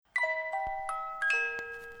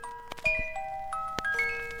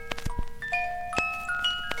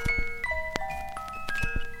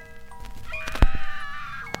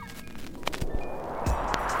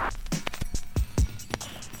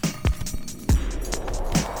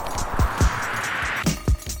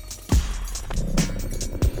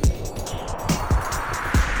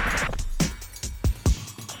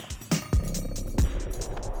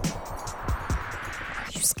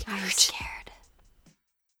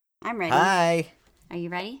I'm ready. Hi. Are you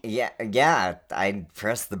ready? Yeah, I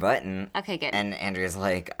pressed the button. Okay, good. And Andrea's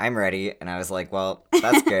like, I'm ready. And I was like, well,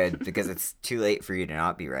 that's good because it's too late for you to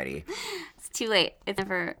not be ready. It's too late. It's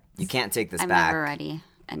never. You can't take this I'm back. never ready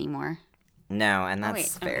anymore. No, and Oh,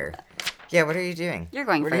 that's wait, fair. okay. Yeah, what are you doing? You're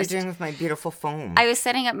going What first. are you doing with my beautiful foam? I was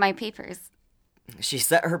setting up my papers. She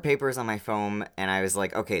set her papers on my foam, and I was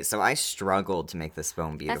like, okay, so I struggled to make this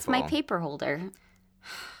foam beautiful. That's my paper holder.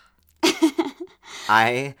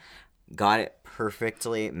 I got it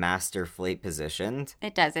perfectly masterfully positioned.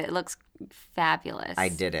 It does. It looks fabulous. I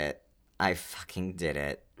did it. I fucking did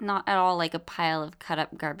it. Not at all like a pile of cut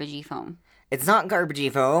up garbagey foam. It's not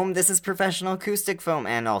garbagey foam. This is professional acoustic foam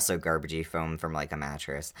and also garbagey foam from like a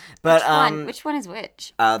mattress. But Which one is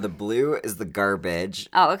which? the blue is the garbage.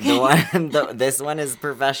 Oh, okay. This one is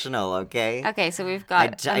professional, okay? Okay, so we've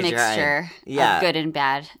got I a mixture Yeah. of good and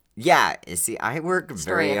bad. Yeah, you see, I work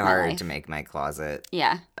Story very of my hard life. to make my closet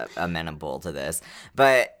Yeah. amenable to this.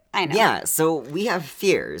 But I know. yeah, so we have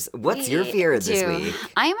fears. What's your We fear this do. week?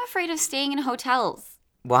 I am afraid of staying in hotels.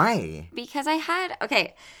 Why? Because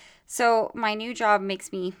so my new job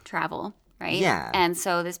makes me travel, right? Yeah. And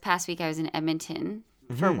so this past week I was in Edmonton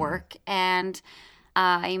for work, and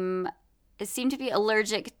I seem to be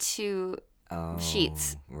allergic to Oh,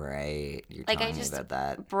 sheets. right. You're Like, I telling me just- about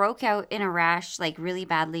that. Broke out in a rash, like really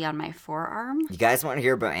badly on my forearm. You guys want to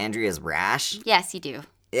hear about Andrea's rash? Yes, you do.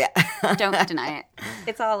 Yeah. Don't deny it.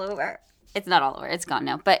 It's all over. It's not all over. It's gone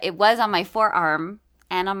now. But it was on my forearm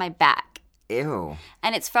and on my back. Ew.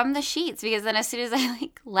 And it's from the sheets, because then as soon as I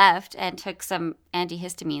left and took some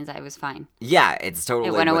antihistamines, I was fine. Yeah, it's totally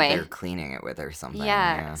It went what away. they're cleaning it with or something.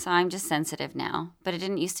 Yeah, so I'm just sensitive now. But it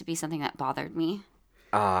didn't used to be something that bothered me.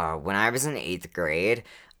 When I was in 8th grade,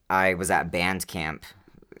 I was at band camp.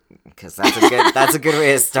 Because that's a good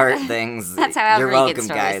way to start things. That's how You're every welcome, good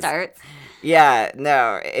story guys. starts. Yeah,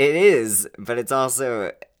 no, it is, but it's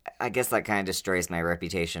also, I guess that kind of destroys my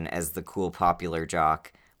reputation as the cool popular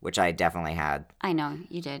jock, which I definitely had. I know,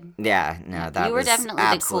 you did. Yeah, no, that You were was definitely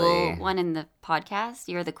absolutely, the cool one in the podcast.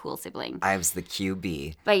 You were the cool sibling. I was the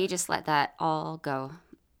QB. But you just let that all go.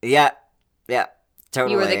 Yeah,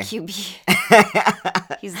 totally. You were the QB.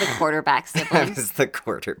 He's the quarterback I sibling. was the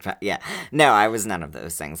quarterback. Yeah. No, I was none of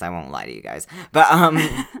those things. I won't lie to you guys. But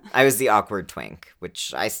I was the awkward twink,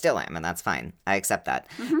 which I still am, and that's fine. I accept that.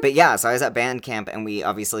 Mm-hmm. But yeah, so I was at band camp, and we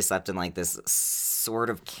obviously slept in like this sort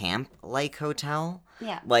of camp-like hotel.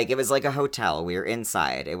 Yeah. Like, it was like a hotel. We were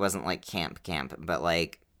inside. It wasn't like camp, but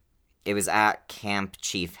like it was at Camp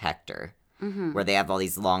Chief Hector. Mm-hmm. Where they have all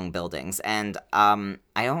these long buildings. And I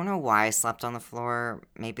don't know why I slept on the floor.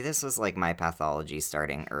 Maybe this was like my pathology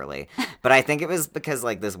starting early. But I think it was because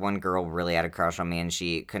like this one girl really had a crush on me and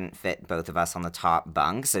she couldn't fit both of us on the top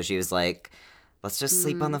bunk. So she was like, let's just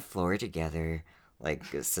sleep on the floor together. Like,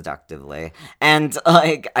 seductively. And,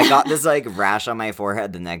 like, I got this, like, rash on my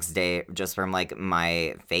forehead the next day just from, like,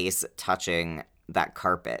 my face touching that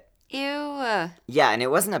carpet. Ew. Yeah, and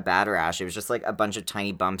it wasn't a bad rash. It was just, like, a bunch of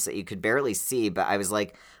tiny bumps that you could barely see. But I was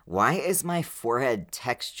like, why is my forehead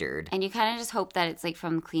textured? And you kind of just hope that it's like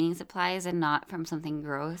from cleaning supplies and not from something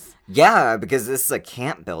gross. Yeah, because this is a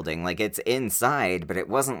camp building. Like, it's inside, but it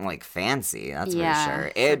wasn't, like, fancy. That's for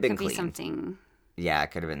sure. It had been could be cleaned. something. Yeah,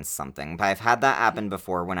 it could have been something. But I've had that happen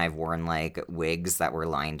before when I've worn, like, wigs that were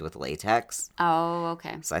lined with latex. Oh,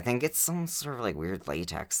 okay. So I think it's some sort of, like, weird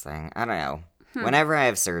latex thing. I don't know. Whenever I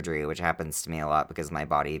have surgery, which happens to me a lot because my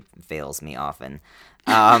body fails me often,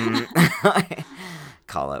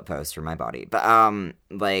 call out post for my body. But,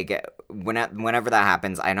 like, whenever that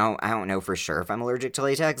happens, I don't know for sure if I'm allergic to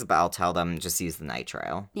latex, but I'll tell them just use the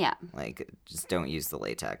nitrile. Yeah. Like, just don't use the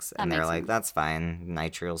latex. That And they're makes like, sense. that's fine.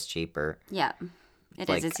 Nitril's cheaper. Yeah. It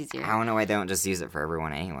Like, is. It's easier. I don't know why they don't just use it for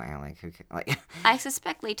everyone anyway. Like, who like, I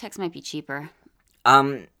suspect latex might be cheaper.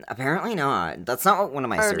 apparently not. That's not what one of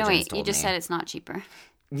my Or surgeons no, wait. told You just me. said it's not cheaper.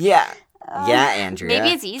 Yeah. Yeah, Andrea.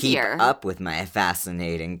 maybe it's easier. Keep up with my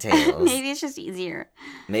fascinating tales. Maybe it's just easier.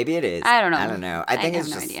 Maybe it is. I don't know. I don't know. I think have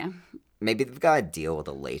it's no just idea. maybe they've got a deal with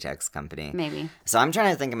a latex company. Maybe. So I'm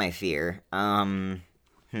trying to think of my fear. I'm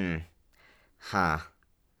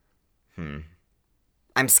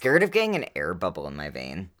scared of getting an air bubble in my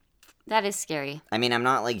vein. That is scary. I mean, I'm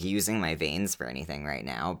not, like, using my veins for anything right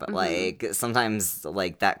now, but, Mm-hmm. like, sometimes,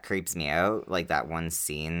 like, that creeps me out. Like, that one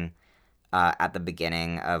scene at the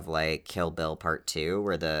beginning of, like, Kill Bill Part 2,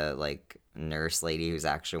 where the, like, nurse lady who's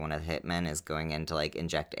actually one of the hitmen is going in to, like,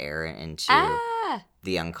 inject air into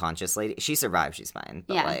the unconscious lady. She survived, she's fine.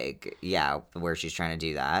 But, Yeah. like, yeah, where she's trying to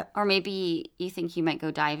do that. Or maybe you think you might go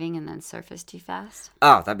diving and then surface too fast.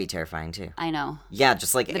 Oh, that'd be terrifying, too. I know. Yeah,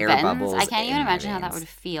 just, like, The air bends, bubbles. I can't even in my imagine how that veins. would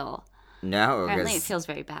feel. No, Apparently, it because feels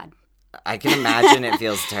very bad. I can imagine it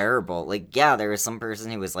feels terrible. Like, yeah, there was some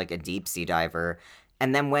person who was like a deep sea diver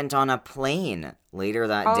and then went on a plane later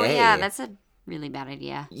that Oh, day. yeah, that's a really bad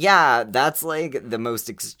idea. Yeah, that's like the most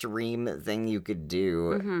extreme thing you could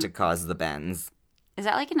do to cause the bends. Is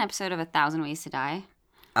that like an episode of 1,000 Ways to Die?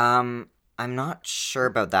 I'm not sure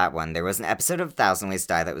about that one. There was an episode of Thousand Ways to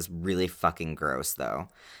Die that was really fucking gross, though.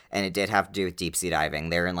 And it did have to do with deep sea diving.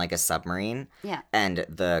 They were in like a submarine. Yeah. And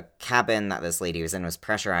the cabin that this lady was in was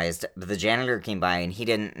pressurized. But the janitor came by and he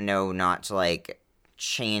didn't know not to like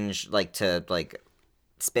change, like to like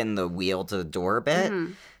spin the wheel to the door a bit.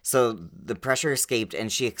 So the pressure escaped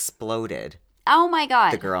and she exploded, Oh my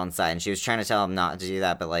god. the girl inside. And she was trying to tell him not to do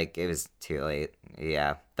that, but like it was too late.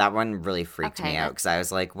 Yeah. That one really freaked Okay, me out because I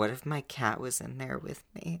was like, what if my cat was in there with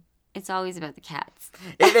me? It's always about the cats.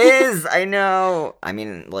 It is! I know! I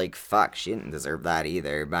mean, like, fuck, she didn't deserve that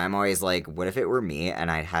either. But I'm always like, what if it were me and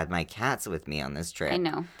I'd had my cats with me on this trip? I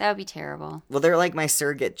know. That would be terrible. Well, they're like my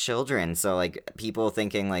surrogate children, so like people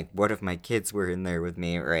thinking like, what if my kids were in there with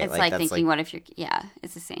me, right? It's like that's thinking, what if you're... Yeah,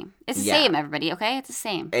 it's the same. It's the Yeah. same, everybody, okay? It's the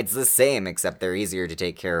same. It's the same, except they're easier to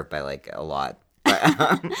take care of by like a lot.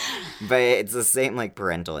 But, but it's the same like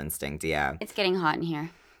parental instinct, yeah. It's getting hot in here.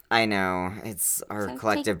 I know, it's our So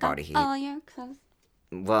collective take off body heat. all your clothes.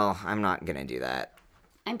 Well, I'm not gonna do that.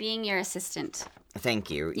 I'm being your assistant. Thank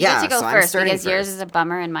you. You Yeah, get to go so I'm first starting because yours first. is a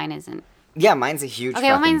bummer and mine isn't. Yeah, mine's a huge Okay,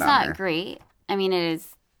 well, fucking mine's bummer. not great. I mean, it is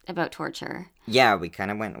about torture. Yeah, we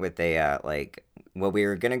kind of went with a, well, we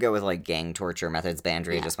were going to go with, like, gang torture methods, but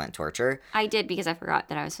Andrea Yeah. just went torture. I did because I forgot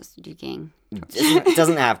that I was supposed to do gang. It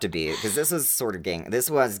doesn't have to be, because this was sort of this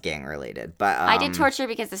was gang-related, but, I did torture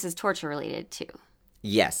because this is torture related too.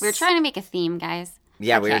 Yes. We were trying to make a theme, guys.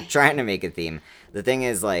 Yeah, we were Okay. trying to make a theme. The thing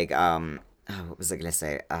is, like, oh, what was I going to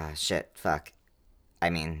say? Shit, fuck. I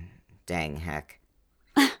mean, dang, heck.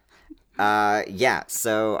 Yeah,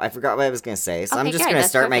 so I forgot what I was going to say, so I'm Okay, just good, going to that's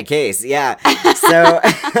start my perfect. case. Yeah, so,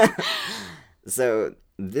 so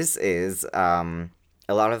this is, a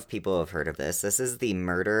lot of people have heard of this. This is the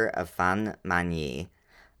murder of Fan Magny,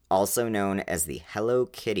 also known as the Hello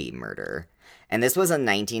Kitty murder. And this was a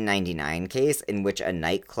 1999 case in which a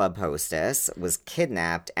nightclub hostess was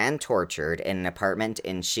kidnapped and tortured in an apartment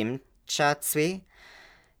in Shimshatsui.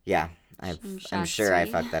 Yeah, I'm sure I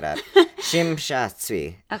Shimshatsui. fucked that up.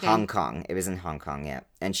 Shimshatsui, Okay. Hong Kong. It was in Hong Kong, yeah.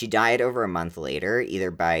 And she died over a month later,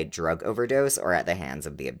 either by drug overdose or at the hands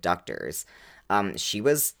of the abductors. She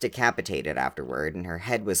was decapitated afterward, and her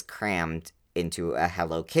head was crammed into a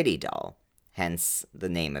Hello Kitty doll. Hence the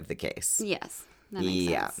name of the case. Yes, that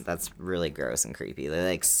makes sense. That's really gross and creepy. They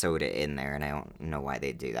like sewed it in there, and I don't know why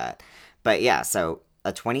they do that. But yeah, so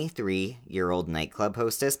a 23-year-old nightclub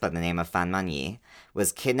hostess by the name of Fan Magny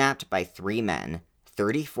was kidnapped by three men: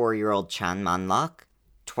 34-year-old Chan Man-lok,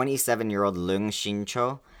 27-year-old Leung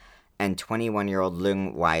Shin-cho, and 21-year-old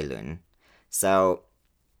Leung Wai-lun. So,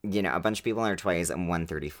 you know, a bunch of people in their 20s and one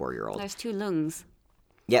 34-year-old. There's two lungs.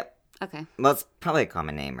 Yep. Okay. Well, it's probably a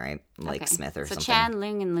common name, right? Like Okay. Smith or so something. Chan,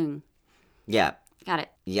 Lung, and Lung. Yeah. Got it.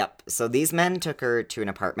 Yep. So these men took her to an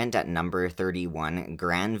apartment at number 31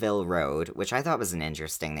 Granville Road, which I thought was an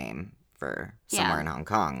interesting name for somewhere Yeah. in Hong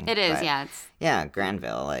Kong. It is, but- yeah. It's Yeah,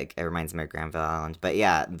 Granville. Like, it reminds me of Granville Island. But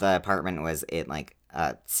yeah, the apartment was in, like,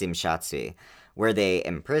 Simshatsui, where they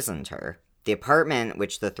imprisoned her. The apartment,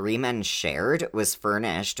 which the three men shared, was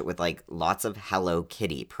furnished with, like, lots of Hello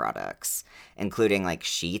Kitty products, including, like,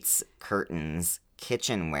 sheets, curtains,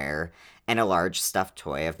 kitchenware, and a large stuffed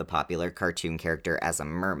toy of the popular cartoon character as a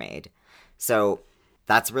mermaid. So,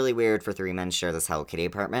 that's really weird for three men to share this Hello Kitty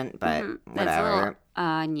apartment, but That's a whatever. little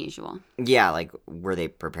unusual. Yeah, like, were they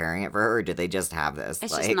preparing it for her, or did they just have this?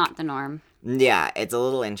 It's like, just not the norm. yeah, it's a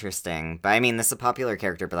little interesting. But I mean, this is a popular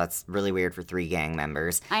character, but that's really weird for three gang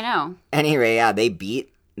members. I know. Anyway, yeah, they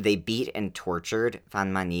beat and tortured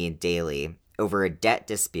Fan Magny daily over a debt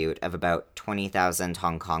dispute of about 20,000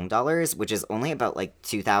 Hong Kong dollars, which is only about like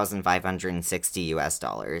 2,560 US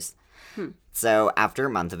dollars. So, after a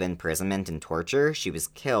month of imprisonment and torture, she was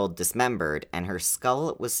killed, dismembered, and her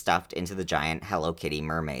skull was stuffed into the giant Hello Kitty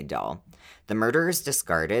mermaid doll. The murderers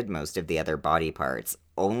discarded most of the other body parts.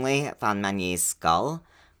 Only Fan Magny's skull,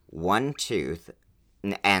 one tooth,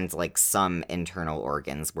 and like some internal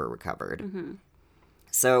organs were recovered.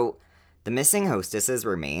 So, the missing hostess's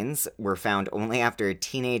remains were found only after a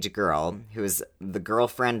teenage girl, who was the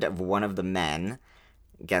girlfriend of one of the men.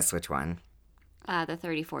 Guess which one? The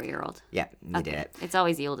 34-year-old. Yeah, you did it. It's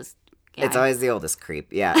always the oldest guy. It's always the oldest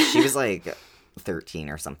creep. Yeah, she was like 13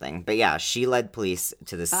 or something. But yeah, she led police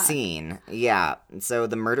to the scene. Yeah, so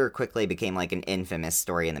the murder quickly became like an infamous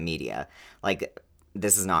story in the media. Like,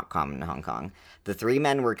 this is not common in Hong Kong. The 3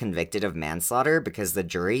 men were convicted of manslaughter because the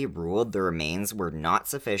jury ruled the remains were not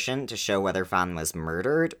sufficient to show whether Fan was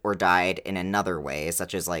murdered or died in another way,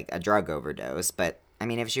 such as like a drug overdose. But I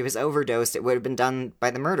mean, if she was overdosed, it would have been done by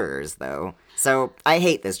the murderers, though. So I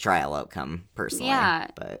hate this trial outcome, personally. Yeah.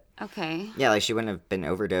 But Okay. yeah, like she wouldn't have been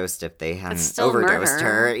overdosed if they hadn't still overdosed murder.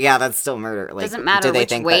 her. Yeah, that's still murder. Like, Doesn't matter do they which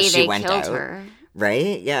think way that she they went killed out? her.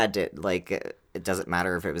 Right? Yeah, it doesn't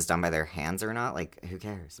matter if it was done by their hands or not. Like, who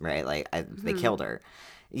cares, right? Like, they killed her.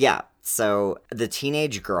 Yeah, so the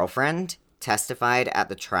teenage girlfriend testified at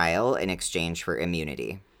the trial in exchange for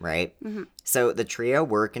immunity, right? So the trio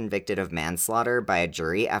were convicted of manslaughter by a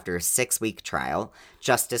jury after a 6-week trial.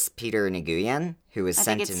 Justice Peter Nguyen, who was I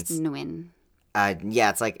think sentenced... it's Nguyen. yeah,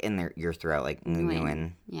 it's like in your throat, like Nguyen.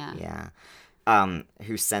 Nguyen. Yeah. Yeah.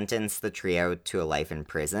 Who sentenced the trio to a life in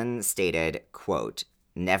prison, stated, quote,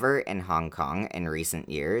 "Never in Hong Kong in recent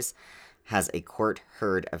years has a court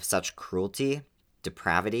heard of such cruelty,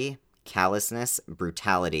 depravity, callousness,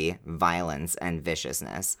 brutality, violence, and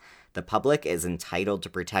viciousness. The public is entitled to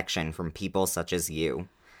protection from people such as you."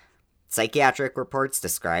 Psychiatric reports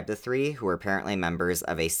describe the 3, who were apparently members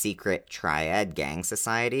of a secret triad gang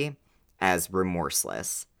society, as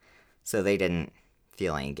remorseless. So they didn't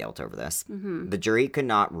feel any guilt over this. The jury could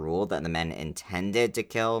not rule that the men intended to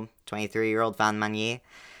kill 23-year-old Van Manye,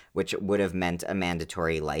 which would have meant a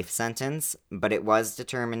mandatory life sentence, but it was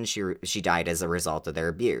determined she died as a result of their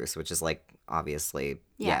abuse, which is like, obviously,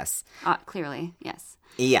 yes. Clearly, yes.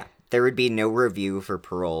 Yeah. There would be no review for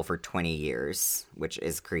parole for 20 years, which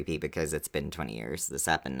is creepy because it's been 20 years. This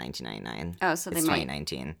happened in 1999. Oh, so it's they might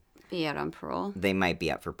 2019. be out on parole. They might be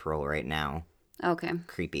up for parole right now. Okay.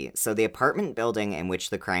 Creepy. So the apartment building in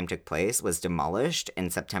which the crime took place was demolished in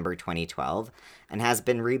September 2012 and has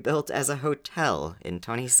been rebuilt as a hotel in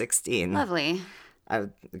 2016. Lovely.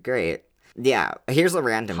 Great. Yeah, here's a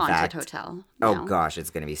random Haunted fact. hotel. Oh now. gosh, it's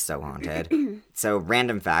going to be so haunted. So,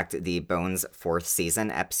 random fact, the Bones 4th season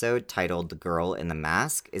episode titled The Girl in the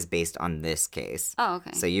Mask is based on this case. Oh,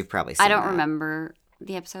 okay. So you've probably seen I don't that. remember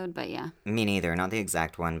the episode, but yeah. Me neither, not the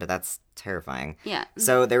exact one, but that's terrifying. Yeah.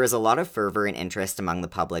 So there was a lot of fervor and interest among the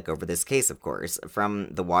public over this case, of course. From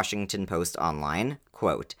the Washington Post Online,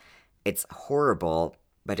 quote, "It's horrible,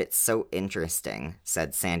 but it's so interesting,"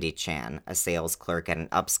 said Sandy Chan, a sales clerk at an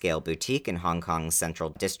upscale boutique in Hong Kong's Central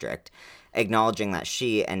District, acknowledging that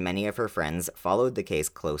she and many of her friends followed the case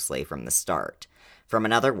closely from the start. From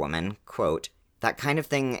another woman, quote, "That kind of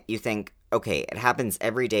thing you think, okay, it happens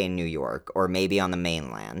every day in New York, or maybe on the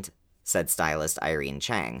mainland," said stylist Irene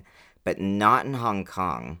Chang, "but not in Hong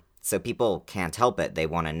Kong. So people can't help it, they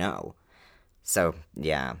want to know." So,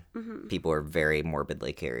 yeah, people are very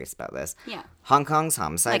morbidly curious about this. Yeah. Hong Kong's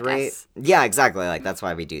homicide Like rate... us. Yeah, exactly. Like, that's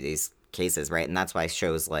why we do these cases, right? And that's why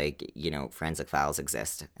shows like, Forensic Files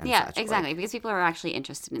exist. And Yeah, such. exactly. Because people are actually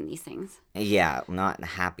interested in these things. Yeah, not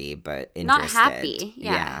happy, but interested. Not happy,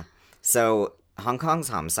 yeah. So, Hong Kong's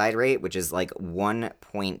homicide rate, which is like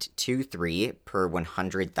 1.23 per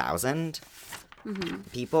 100,000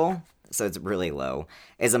 people, so it's really low,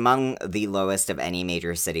 is among the lowest of any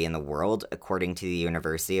major city in the world, according to the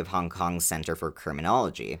University of Hong Kong's Center for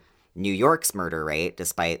Criminology. New York's murder rate,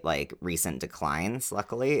 despite like recent declines,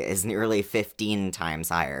 luckily, is nearly 15 times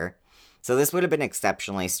higher. So this would have been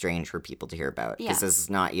exceptionally strange for people to hear about, because Yeah. this is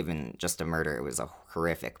not even just a murder, it was a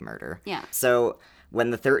horrific murder. Yeah. So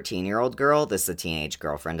when the 13-year-old girl, this is a teenage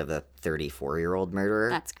girlfriend of the 34-year-old murderer,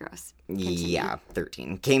 That's gross. Continue. yeah,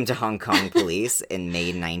 13, came to Hong Kong police in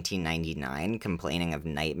May 1999 complaining of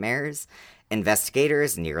nightmares,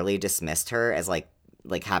 investigators nearly dismissed her as like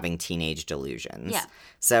having teenage delusions. Yeah.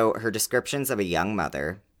 So her descriptions of a young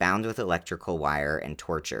mother bound with electrical wire and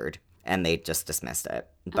tortured, and they just dismissed it.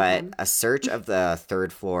 But a search of the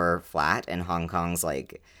third floor flat in Hong Kong's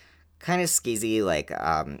like kind of skeezy like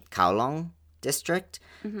Kowloon district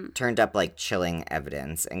turned up like chilling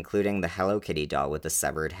evidence, including the Hello Kitty doll with the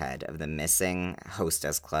severed head of the missing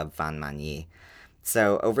hostess club Fan Manye.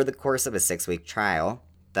 So over the course of a 6-week trial,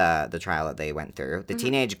 the trial that they went through, the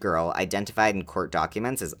teenage girl, identified in court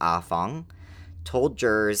documents as Ah Fong, told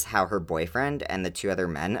jurors how her boyfriend and the 2 other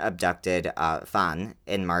men abducted Fan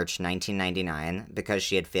in March 1999 because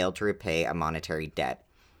she had failed to repay a monetary debt.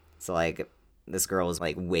 So, like, this girl was,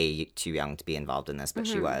 like, way too young to be involved in this, but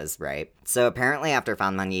she was, right? So, apparently, after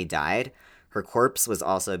Fan Manye died, her corpse was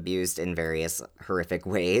also abused in various horrific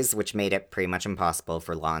ways, which made it pretty much impossible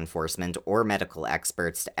for law enforcement or medical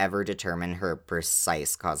experts to ever determine her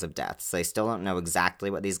precise cause of death. So they still don't know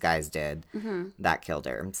exactly what these guys did that killed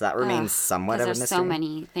her. So that remains somewhat of a Because mystery. there's so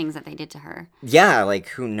many things that they did to her. Yeah, like,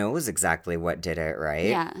 who knows exactly what did it, right?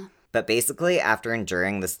 Yeah. But basically, after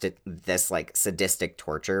enduring this like sadistic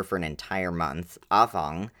torture for an entire month, Ah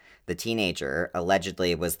Fong, the teenager,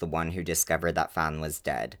 allegedly was the one who discovered that Fan was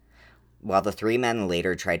dead. While the three men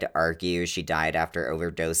later tried to argue she died after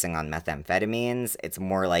overdosing on methamphetamines, it's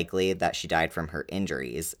more likely that she died from her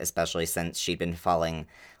injuries, especially since she'd been falling,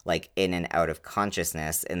 like, in and out of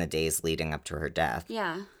consciousness in the days leading up to her death.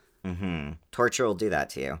 Yeah. Torture will do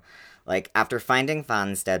that to you. Like, after finding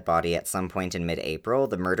Fan's dead body at some point in mid-April,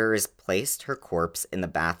 the murderers placed her corpse in the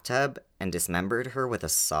bathtub and dismembered her with a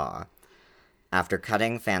saw. After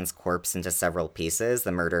cutting Fan's corpse into several pieces,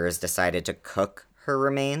 the murderers decided to cook her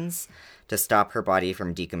remains to stop her body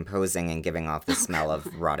from decomposing and giving off the smell of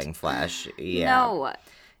rotting flesh. Yeah. No.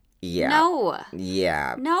 Yeah. No.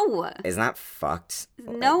 Yeah. No. Isn't that fucked?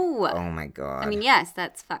 No. Oh my god. I mean, yes,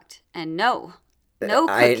 that's fucked. And no. No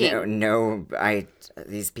cooking.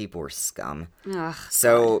 These people were scum. Ugh,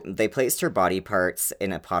 so they placed her body parts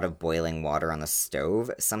in a pot of boiling water on the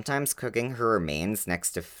stove, sometimes cooking her remains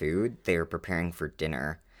next to food they were preparing for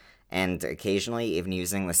dinner, and occasionally even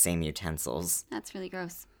using the same utensils. That's really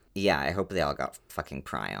gross. Yeah, I hope they all got fucking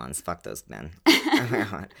prions. Fuck those men.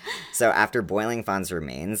 So after boiling Fan's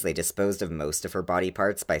remains, they disposed of most of her body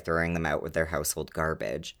parts by throwing them out with their household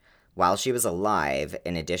garbage. While she was alive,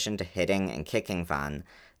 in addition to hitting and kicking Fan,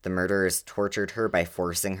 the murderers tortured her by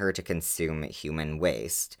forcing her to consume human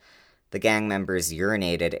waste. The gang members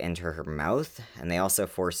urinated into her mouth, and they also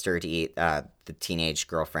forced her to eat the teenage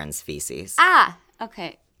girlfriend's feces. Ah,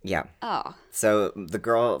 okay. Yeah. Oh. So the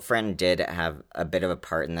girlfriend did have a bit of a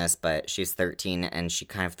part in this, but she's 13, and she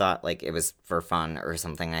kind of thought, like, it was for fun or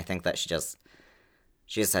something. I think that she just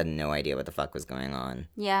had no idea what the fuck was going on.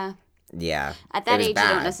 Yeah. Yeah. At that age, bad.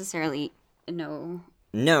 you don't necessarily know.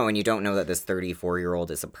 No, and you don't know that this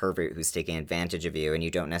 34-year-old is a pervert who's taking advantage of you, and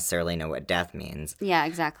you don't necessarily know what death means. Yeah,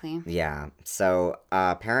 exactly. Yeah. So,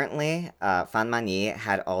 apparently, Fan Mani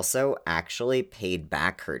had also actually paid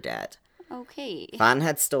back her debt. Okay. Fan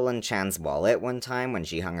had stolen Chan's wallet one time when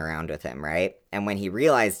she hung around with him, right? And when he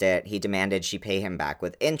realized it, he demanded she pay him back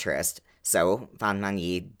with interest. So, Fan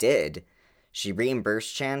Mani did. She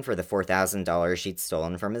reimbursed Chan for the $4,000 she'd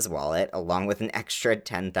stolen from his wallet, along with an extra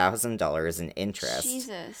 $10,000 in interest.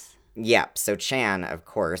 Jesus. Yep, so Chan, of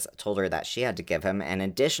course, told her that she had to give him an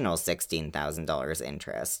additional $16,000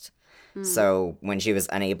 interest. So when she was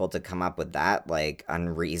unable to come up with that, like,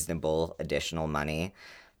 unreasonable additional money,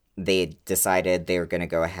 they decided they were going to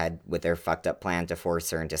go ahead with their fucked up plan to force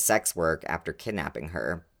her into sex work after kidnapping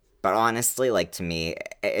her. But honestly, like, to me,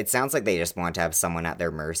 it sounds like they just want to have someone at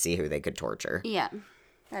their mercy who they could torture. Yeah,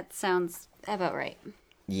 that sounds about right.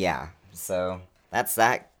 Yeah, so that's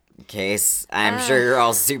that case. I'm sure you're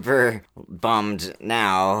all super bummed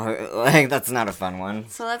now. Like, that's not a fun one.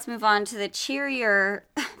 So let's move on to the cheerier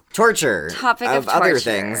Torture. topic of other torture.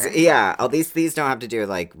 things. Yeah, these don't have to do with,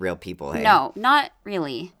 like, real people, hey? No, not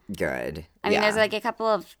really. Good. I mean, there's, like, a couple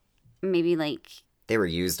of maybe, like, they were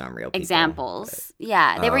used on real people. examples.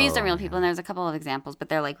 Yeah, they were used on real people, and there's a couple of examples, but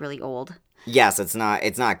they're, like, really old. Yes, it's not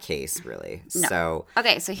a case, really. No. So,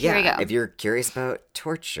 Okay, so here we go. If you're curious about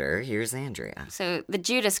torture, here's Andrea. So the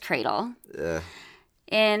Judas cradle. Ugh.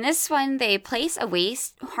 In this one, they place a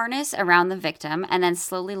waist harness around the victim and then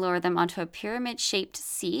slowly lower them onto a pyramid-shaped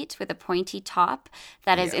seat with a pointy top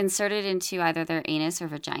that is inserted into either their anus or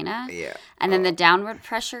vagina. Yeah. And then the downward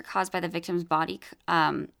pressure caused by the victim's body,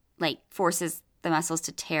 forces the muscles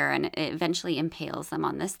to tear, and it eventually impales them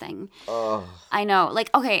on this thing. Oh. I know. Like,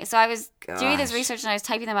 okay, so I was doing this Gosh. research and I was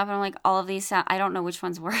typing them up, and I'm like, all of these sound, I don't know which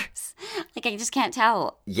one's worse. Like, I just can't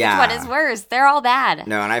tell Yeah. which one is worse. They're all bad.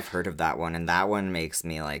 No, and I've heard of that one, and that one makes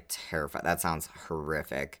me, like, terrified. That sounds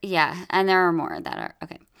horrific. Yeah, and there are more that are,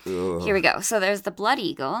 okay. Ugh. Here we go. So there's the Blood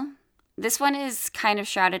Eagle. This one is kind of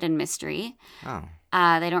shrouded in mystery. Oh.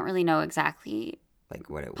 They don't really know exactly Like,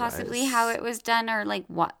 what it possibly was. how it was done or, like,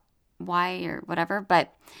 why or whatever,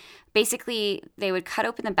 but basically they would cut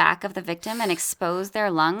open the back of the victim and expose their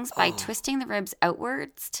lungs by twisting the ribs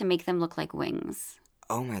outwards to make them look like wings.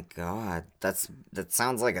 Oh my god, that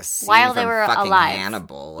sounds like a scene While from they were fucking alive.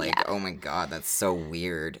 Hannibal. Like, Yeah. oh my god, that's so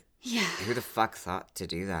weird. Yeah. Who the fuck thought to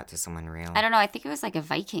do that to someone real? I don't know. I think it was like a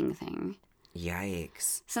Viking thing.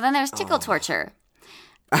 Yikes. So then there's tickle torture.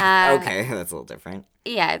 Okay, that's a little different.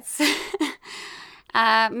 Yeah, it's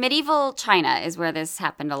medieval China is where this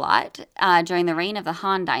happened a lot during the reign of the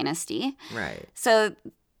Han Dynasty. Right. So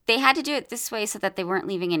they had to do it this way so that they weren't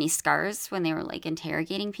leaving any scars when they were, like,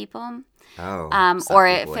 interrogating people. Oh. So or people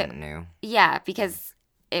if it- wouldn't know. Yeah, because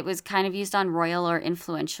it was kind of used on royal or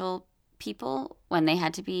influential people when they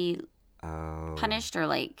had to be Oh. punished or,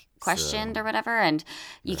 like, questioned or whatever. And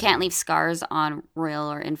you can't leave scars on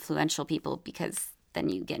royal or influential people because then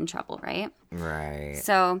you get in trouble, right? Right.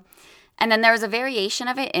 So, and then there was a variation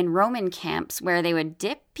of it in Roman camps where they would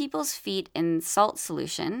dip people's feet in salt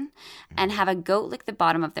solution and have a goat lick the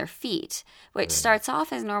bottom of their feet, which starts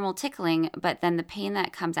off as normal tickling, but then the pain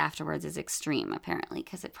that comes afterwards is extreme, apparently,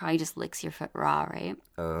 because it probably just licks your foot raw, right?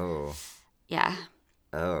 Oh. Yeah.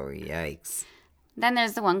 Oh, yikes. Then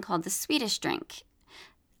there's the one called the Swedish drink.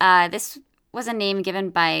 This was a name given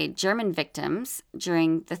by German victims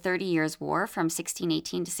during the 30 Years' War from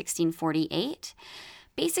 1618 to 1648.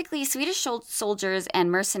 Basically, Swedish soldiers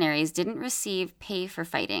and mercenaries didn't receive pay for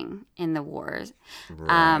fighting in the wars.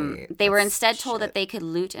 Right. They were That's instead told shit. that they could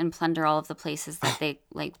loot and plunder all of the places that they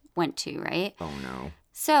went to, right? Oh, no.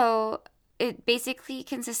 So it basically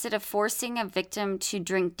consisted of forcing a victim to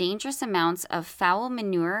drink dangerous amounts of foul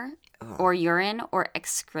manure or urine or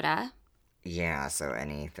excreta. Yeah, so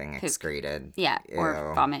anything excreted. Yeah, or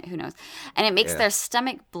Ew. vomit, who knows. And it makes Yeah. their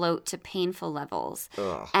stomach bloat to painful levels.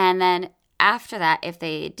 Ugh. And then after that, if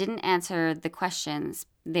they didn't answer the questions,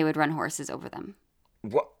 they would run horses over them.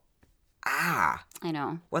 What? Ah. I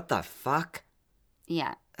know. What the fuck?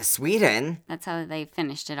 Yeah, Sweden? that's how they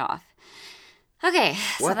finished it off. Okay,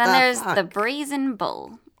 so What then the there's the fuck? Brazen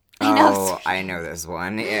Bull. Oh, I know this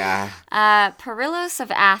one. Yeah. Perillos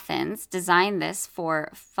of Athens designed this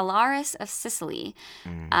for Phalaris of Sicily.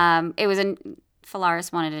 It was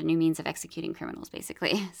Phalaris wanted a new means of executing criminals,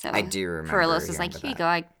 basically. So I do remember Perillos was hearing like, about here you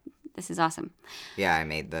that. go. This is awesome. Yeah, I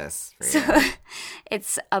made this for So you.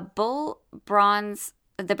 it's a bull bronze.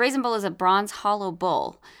 The brazen bull is a bronze hollow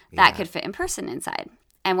bull that could fit a person inside.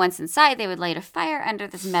 And once inside, they would light a fire under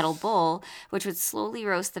this metal bowl, which would slowly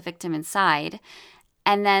roast the victim inside.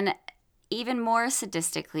 And then, even more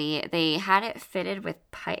sadistically, they had it fitted with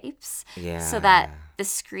pipes Yeah. so that the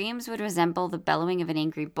screams would resemble the bellowing of an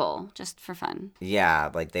angry bull, just for fun. Yeah,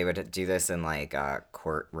 like they would do this in like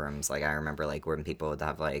courtrooms. Like I remember, like when people would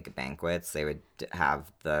have like banquets, they would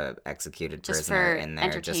have the executed Just prisoner for in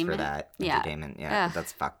there just for entertainment? that Yeah. entertainment. Yeah, Ugh.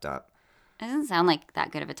 that's fucked up. It doesn't sound like that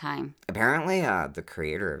good of a time. Apparently, the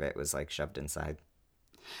creator of it was like shoved inside.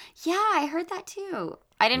 Yeah, I heard that too.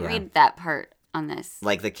 I didn't Yeah. read that part on this.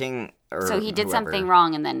 Like the king, or So he did whoever. something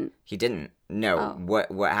wrong and then... He didn't. No. Oh.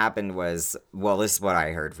 What happened was, well, this is what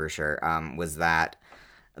I heard for sure. Was that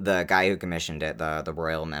the guy who commissioned it, the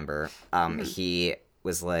royal member, he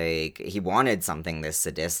was like, he wanted something this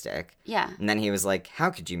sadistic. Yeah. And then he was like, how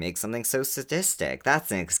could you make something so sadistic?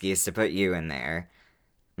 That's an excuse to put you in there.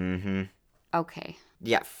 Mm-hmm. Okay.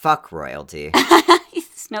 Yeah, fuck royalty.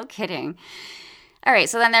 No kidding. All right,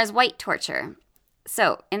 so then there's white torture.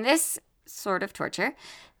 So in this sort of torture,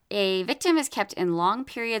 a victim is kept in long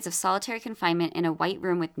periods of solitary confinement in a white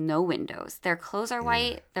room with no windows. Their clothes are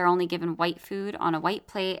white, they're only given white food on a white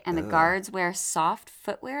plate, and the guards wear soft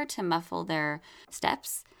footwear to muffle their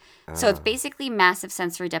steps. So it's basically massive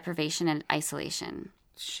sensory deprivation and isolation.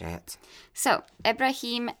 Shit. So,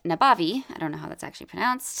 Ibrahim Nabavi, I don't know how that's actually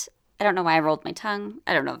pronounced. I don't know why I rolled my tongue.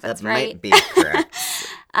 I don't know if that's That right. might be correct.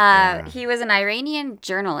 He was an Iranian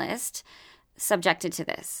journalist subjected to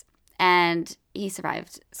this, and he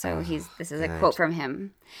survived. So this is a quote from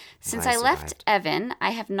him. Since I left survived. Evan,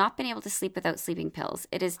 I have not been able to sleep without sleeping pills.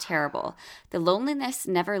 It is terrible. The loneliness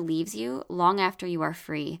never leaves you long after you are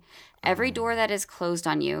free. Every door that is closed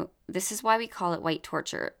on you, this is why we call it white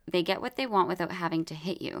torture. They get what they want without having to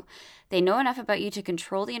hit you. They know enough about you to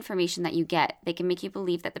control the information that you get. They can make you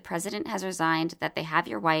believe that the president has resigned, that they have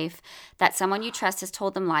your wife, that someone you trust has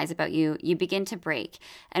told them lies about you. You begin to break.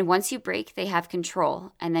 And once you break, they have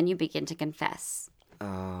control. And then you begin to confess.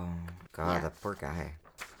 Oh, God, Yeah. that poor guy.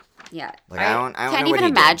 Yeah. Like, I don't can't know what even he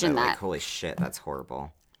imagine did, but, that. like, holy shit, that's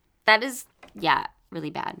horrible. That is, yeah, really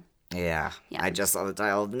bad. Yeah. Yeah. I just saw the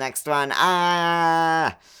title of the next one.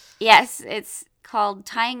 Ah! Yes, it's called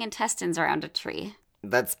tying intestines around a tree.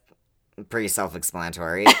 That's pretty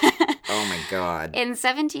self-explanatory. Oh my god. In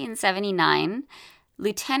 1779,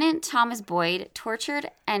 Lieutenant Thomas Boyd he was tortured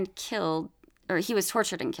and killed,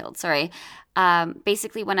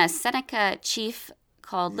 basically when a Seneca chief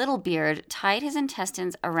called Littlebeard tied his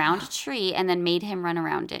intestines around a tree and then made him run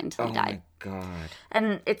around it until he died. My god.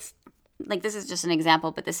 And it's like, this is just an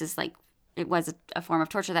example, but this is like, it was a form of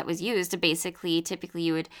torture that was used to basically, typically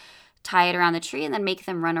you would tie it around the tree and then make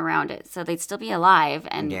them run around it. So they'd still be alive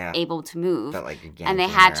and Yeah. able to move. Felt like you're And they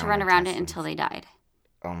yanking had their to own run around it intestines. until they died.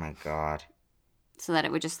 Oh my god. So that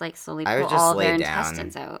it would just like slowly I pull would just all lay their down.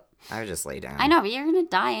 intestines out. I would just lay down. I know, but you're going to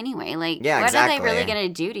die anyway. Like, Yeah, what are they exactly. really going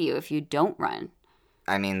to do to you if you don't run?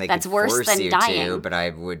 I mean, they That's could worse force than you dying. to, but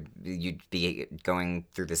you'd be going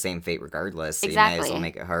through the same fate regardless. So Exactly. you might as well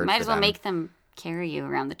make it hard Might for as well them. make them carry you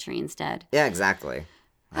around the tree instead. Yeah, exactly.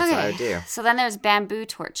 That's what I would do. So then there's bamboo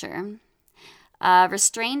torture. A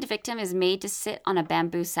restrained victim is made to sit on a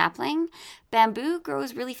bamboo sapling. Bamboo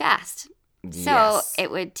grows really fast. So Yes. it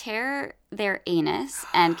would tear their anus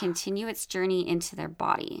and continue its journey into their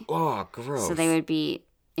body. Oh, gross. So they would be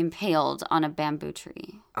impaled on a bamboo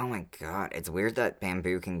tree. Oh my god, it's weird that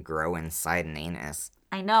bamboo can grow inside an anus.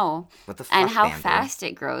 I know. What the fuck, And how bamboo? fast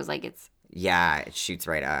it grows. Like it's, Yeah, it shoots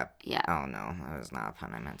right up. yeah. Oh no, that was not a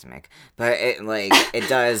pun I meant to make. But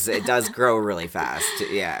it does grow really fast.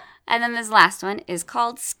 Yeah. And then this last one is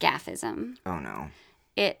called scaphism. Oh no.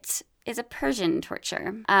 It is a Persian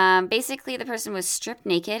torture. Basically, the person was stripped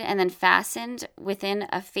naked and then fastened within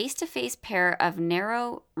a face-to-face pair of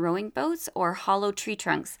narrow rowing boats or hollow tree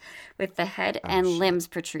trunks with the head and limbs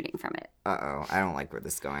protruding from it. Uh-oh, I don't like where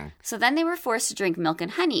this is going. So then they were forced to drink milk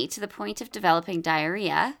and honey to the point of developing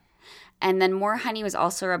diarrhea. And then more honey was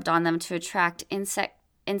also rubbed on them to attract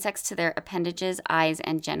insects to their appendages, eyes,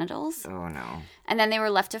 and genitals. Oh no. And then they were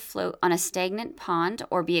left to float on a stagnant pond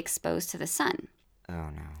or be exposed to the sun. Oh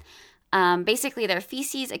no. Basically, their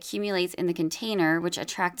feces accumulates in the container, which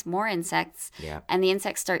attracts more insects. Yeah. And the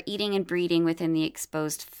insects start eating and breeding within the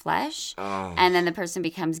exposed flesh. Oh. And then the person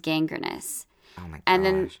becomes gangrenous. Oh my gosh. And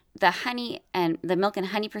then the milk and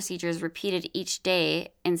honey procedure is repeated each day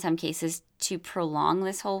in some cases to prolong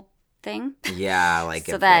this whole thing. Yeah, like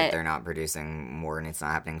So if that- they're not producing more and it's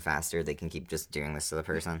not happening faster, they can keep just doing this to the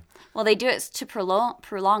person. Well, they do it to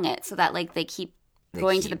prolong it so that like they keep They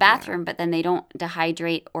going to the keep doing it. bathroom, but then they don't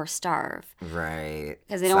dehydrate or starve Right.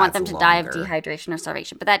 because they So don't want them that's to die of longer. dehydration or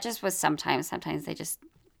starvation. But that just was sometimes. Sometimes they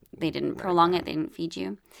didn't prolong it. They didn't feed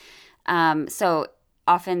you. So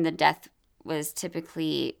often the death was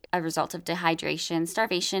typically a result of dehydration,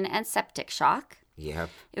 starvation, and septic shock. Yep.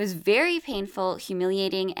 It was very painful,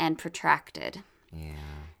 humiliating, and protracted. Yeah.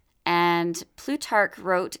 And Plutarch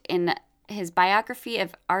wrote in his biography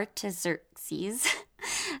of Artaxerxes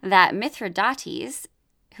that Mithridates,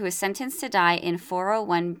 who was sentenced to die in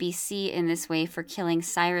 401 BC in this way for killing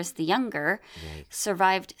Cyrus the Younger, Yikes.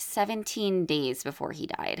 survived 17 days before he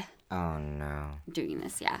died Oh no. doing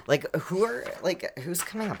this, yeah. Like who's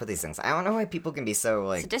coming up with these things? I don't know why people can be so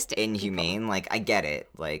like Sadistic inhumane. Like I get it.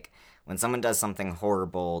 Like when someone does something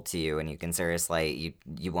horrible to you and you consider it's like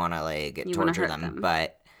you want to like You wanna torture hurt them, them.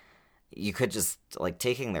 but you could just like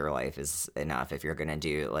taking their life is enough if you're gonna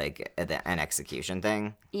do like an execution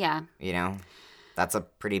thing. Yeah, You know, that's a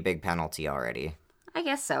pretty big penalty already. I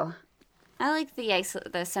guess so. I like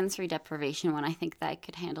the sensory deprivation one. I think that I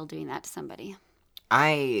could handle doing that to somebody.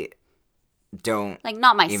 I don't Like,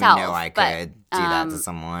 not myself, even know I but could do that to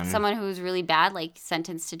someone. someone who's really bad, like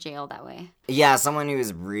sentenced to jail that way. Yeah, someone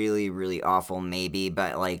who's really, really awful, maybe,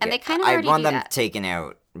 but like, And they kind of I already want do them that. taken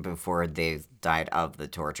out before they've died of the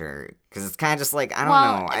torture, because it's kind of just like I don't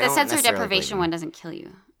Well, know. I the don't sensory necessarily deprivation believe one in- doesn't kill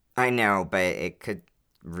you. I know, but it could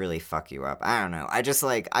really fuck you up. I don't know. I just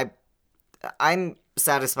like I'm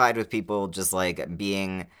satisfied with people just like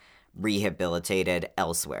being rehabilitated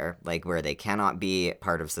elsewhere, like where they cannot be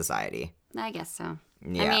part of society. I guess so.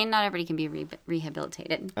 Yeah. I mean, not everybody can be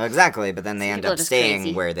rehabilitated. Exactly, but then they Some end people are up just staying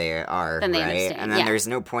crazy. where they are, Then they end up right? staying, And then yeah. there's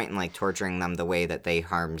no point in like torturing them the way that they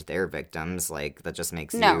harmed their victims. Like that just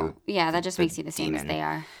makes No, you. yeah, that just the makes you the same as demon. they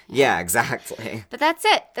are. Yeah, exactly. But that's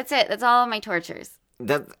it. That's it. That's all of my tortures.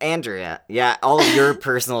 That Andrea, yeah, all of your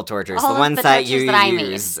personal tortures, All the of ones the that tortures you that I made.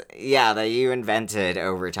 use, yeah, that you invented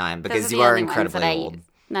over time Those because are you the are only ones that incredibly I old. use.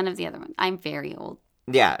 None of the other ones. I'm very old.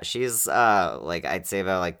 Yeah, she's like I'd say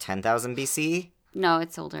about like 10,000 BC. No,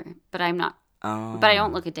 it's older, but I'm not. Oh, But I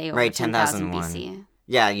don't look a day over Right, 10,000 10,001. BC.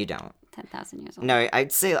 Yeah, you don't. 10,000 years old. No,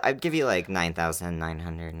 I'd say I'd give you like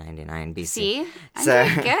 9,999 BC. See? I'm So-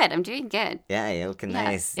 doing good. I'm doing good. Yeah, you're looking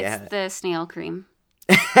nice. It's Yeah. the snail cream.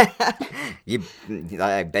 I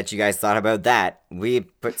bet you guys thought about that. We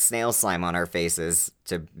put snail slime on our faces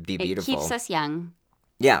to be beautiful. It keeps us young.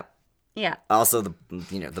 Yeah. Yeah. Also, the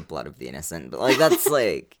blood of the innocent, but like that's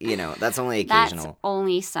like that's only That's occasional.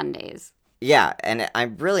 only Sundays. Yeah, and I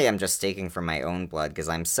really am just taking from my own blood because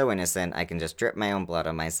I'm so innocent. I can just drip my own blood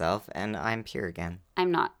on myself, and I'm pure again. I'm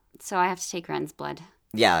not. So I have to take Ren's blood.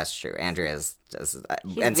 Yeah, that's true. Andrea's just,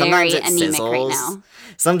 He's and sometimes very it anemic sizzles. right now.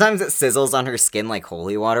 Sometimes it sizzles on her skin like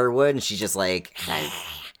holy water would, and she just like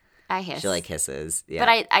I hiss. she like hisses. Yeah,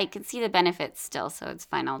 But I can see the benefits still, so it's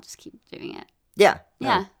fine. I'll just keep doing it. yeah,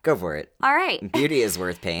 Yeah. Go for it. All right. Beauty is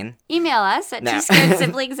worth pain. Email us at No.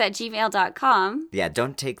 twoscaredsiblings@gmail.com. Yeah,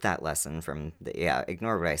 don't take that lesson from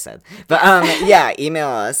ignore what I said. But email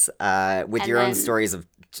us with And your own then- stories of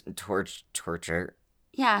torture.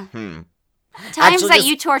 Yeah. Hmm. Times Actually, that just-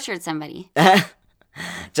 you tortured somebody.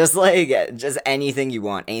 just anything you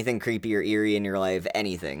want, anything creepy or eerie in your life,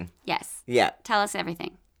 anything. Yes. Yeah, Tell us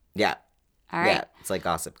everything. yeah. All right. Yeah, it's like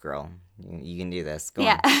Gossip Girl. You can do this. Go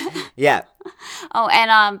Yeah. on. Yeah. Oh,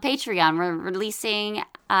 and Patreon, we're releasing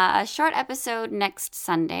a short episode next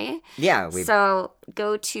Sunday. Yeah. So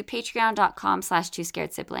go to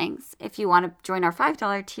patreon.com/twoscaredsiblings if you want to join our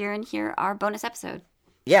 $5 tier and hear our bonus episode.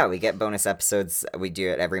 Yeah, we get bonus episodes. We do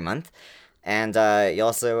it every month. And you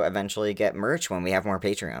also eventually get merch when we have more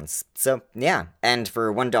Patreons. So, yeah. And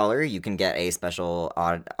for $1, you can get a special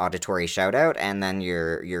auditory shout-out, and then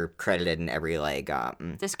you're credited in every,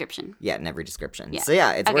 Description. Yeah, in every description. Yeah. So,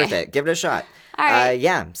 yeah, it's worth it. Give it a shot. All right.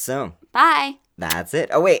 Yeah, so. Bye. That's it.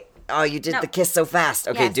 Oh, wait. Oh, you did the kiss so fast.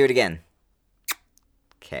 Okay, Yes. do it again.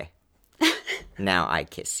 Okay. Now I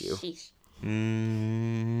kiss you. Sheesh.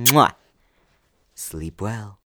 Mwah. Sleep well.